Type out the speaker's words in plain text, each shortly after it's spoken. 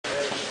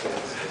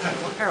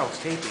Harold's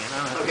taping.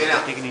 I don't Okay,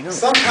 have to take any now, notes.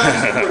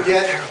 sometimes you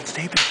forget, Harold's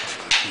taping.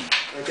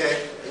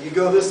 okay, and you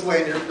go this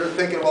way and you're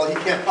thinking, well, he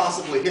can't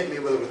possibly hit me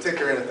with a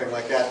tick or anything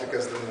like that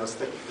because, you know,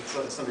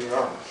 it's under your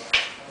arm.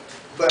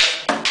 But,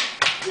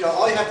 you know,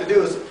 all you have to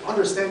do is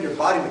understand your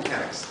body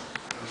mechanics,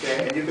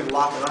 okay, and you can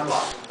lock and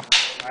unlock.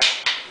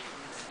 Right?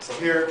 So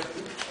here,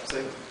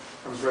 see,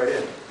 comes right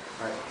in.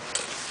 Right?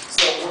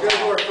 So we're going to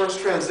do our first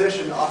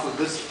transition off of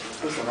this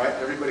one, right?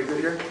 Everybody good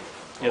here?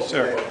 Yes,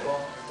 sir. Okay.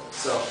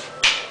 So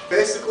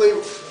basically,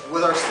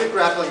 with our stick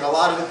grappling, a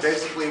lot of it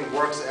basically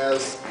works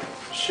as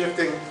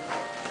shifting,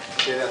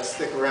 okay, that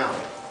stick around.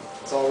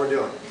 That's all we're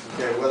doing.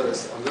 Okay, whether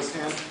it's on this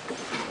hand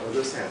or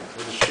this hand,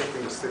 we're just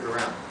shifting the stick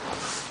around.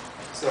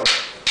 So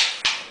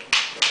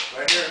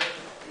right here,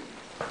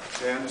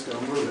 okay, I'm just going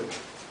to move it.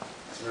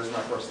 So there's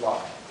my first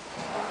lock.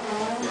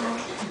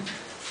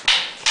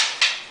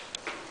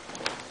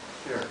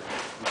 Here,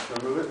 I'm just going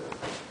to move it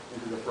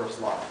into the first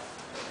lock.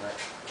 Right.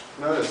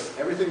 Notice,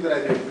 everything that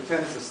I do,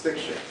 pretend it's a stick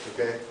shift,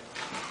 okay?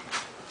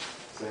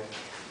 See?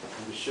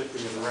 I'm just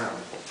shifting it around.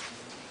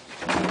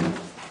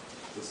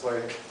 This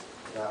way,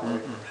 that way,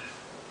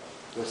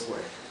 this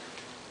way,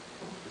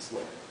 this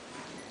way.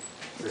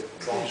 See?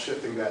 It's all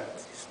shifting that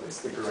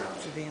stick around.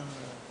 See?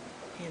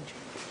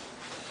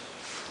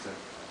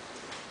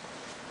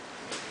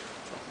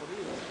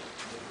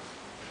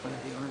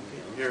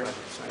 Here,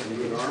 move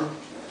the arm.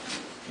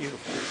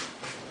 Beautiful.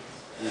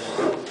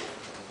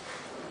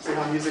 See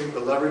how I'm using the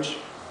leverage?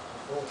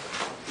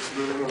 Just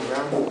moving them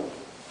around.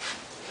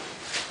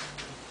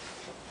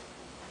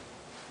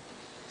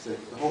 See,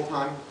 the whole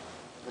time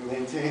I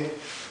maintain.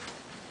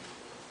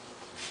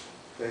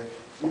 Okay,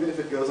 even if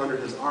it goes under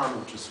his arm,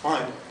 which is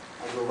fine,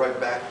 I'll go right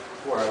back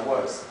where I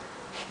was.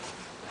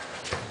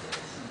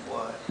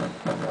 What?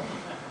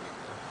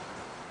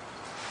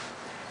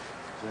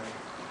 Okay.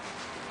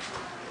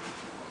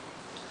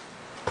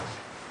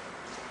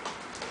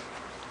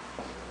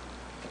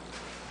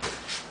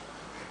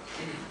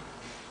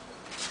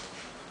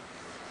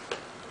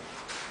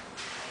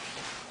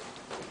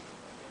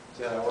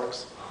 See how that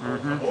works?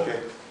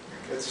 Okay.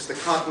 It's just a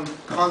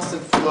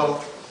constant flow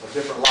of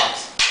different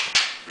locks.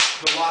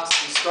 The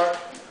locks, you start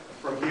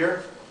from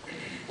here,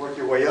 work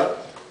your way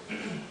up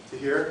to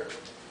here,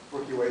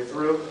 work your way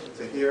through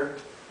to here,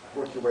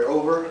 work your way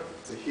over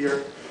to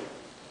here,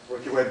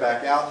 work your way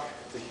back out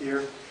to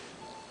here,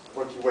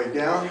 work your way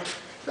down,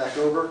 back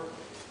over,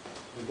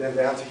 and then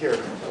down to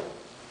here,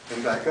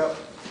 and back up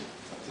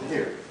to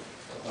here.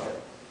 All right.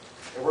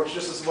 It works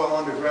just as well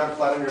on the ground,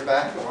 flat on your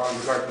back, or on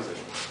the guard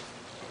position.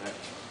 Okay.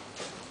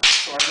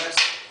 So our next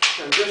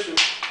transition,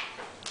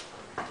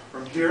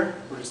 from here,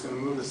 we're just going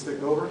to move the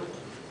stick over,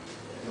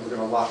 and we're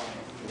going to lock.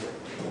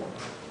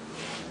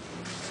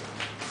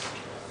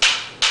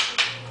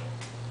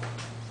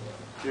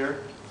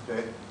 Here,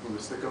 okay, move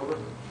the stick over,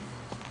 move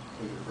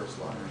the first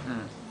lock.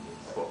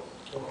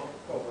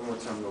 One more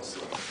time, real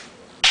slow.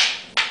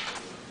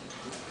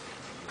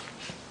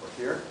 Or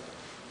here,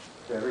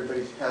 okay,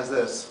 everybody has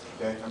this,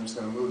 okay, I'm just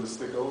going to move the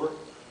stick over, and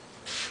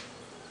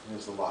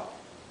here's the lock,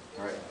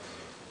 all right.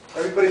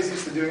 Everybody's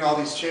used to doing all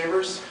these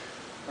chambers,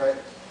 right?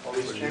 All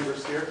these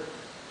chambers here.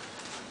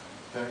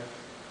 Okay.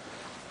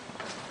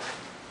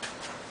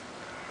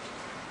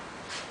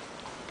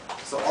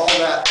 So all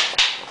that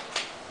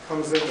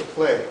comes into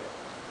play.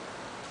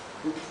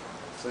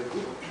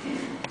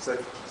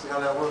 See how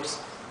that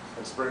works?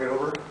 Let's bring it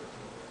over,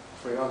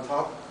 bring it on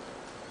top,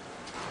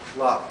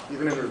 lock.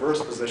 Even in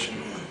reverse position,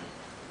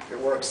 it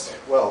works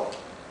well.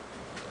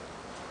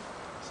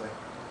 See?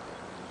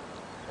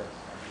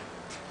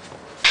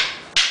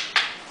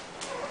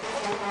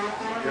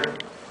 Here,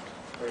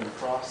 bring it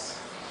across.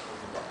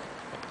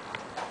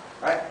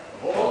 All right,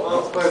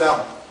 let's play that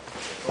one.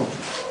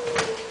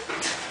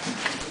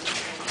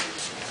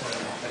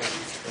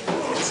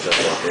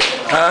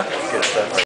 Huh?